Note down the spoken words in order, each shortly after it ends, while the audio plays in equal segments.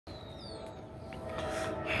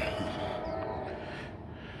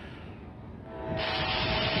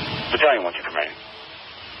Battalion 1-2 remaining.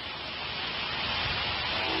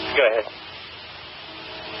 Go ahead.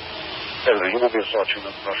 Editor, you won't be assaulted in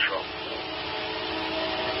the brush truck.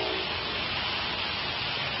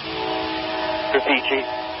 50 Chief.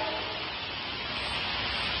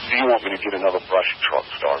 Do you want me to get another brush truck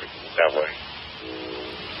started that way?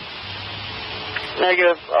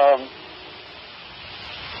 Negative.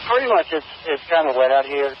 Pretty much it's kind of wet out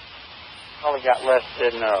here. Probably got less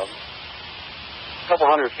than a couple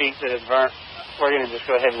hundred feet that it burnt. We're going to just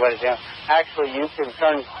go ahead and wet it down. Actually, you can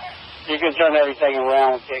turn everything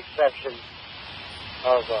around with the exception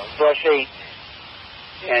of brush 8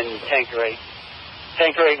 and tanker 8.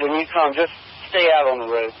 Tanker 8, when you come, just stay out on the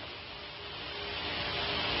road.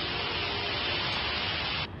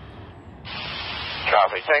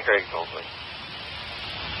 Copy. Tanker 8, please.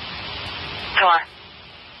 Come on.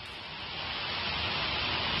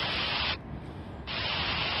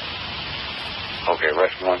 Okay,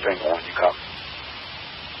 rescue 1, tanker 1, you copy.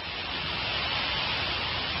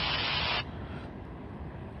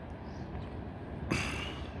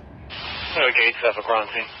 Okay, it's up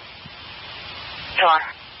quarantine. Come on.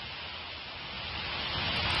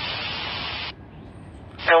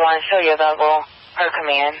 I want to show you available per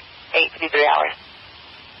command, 853 hours.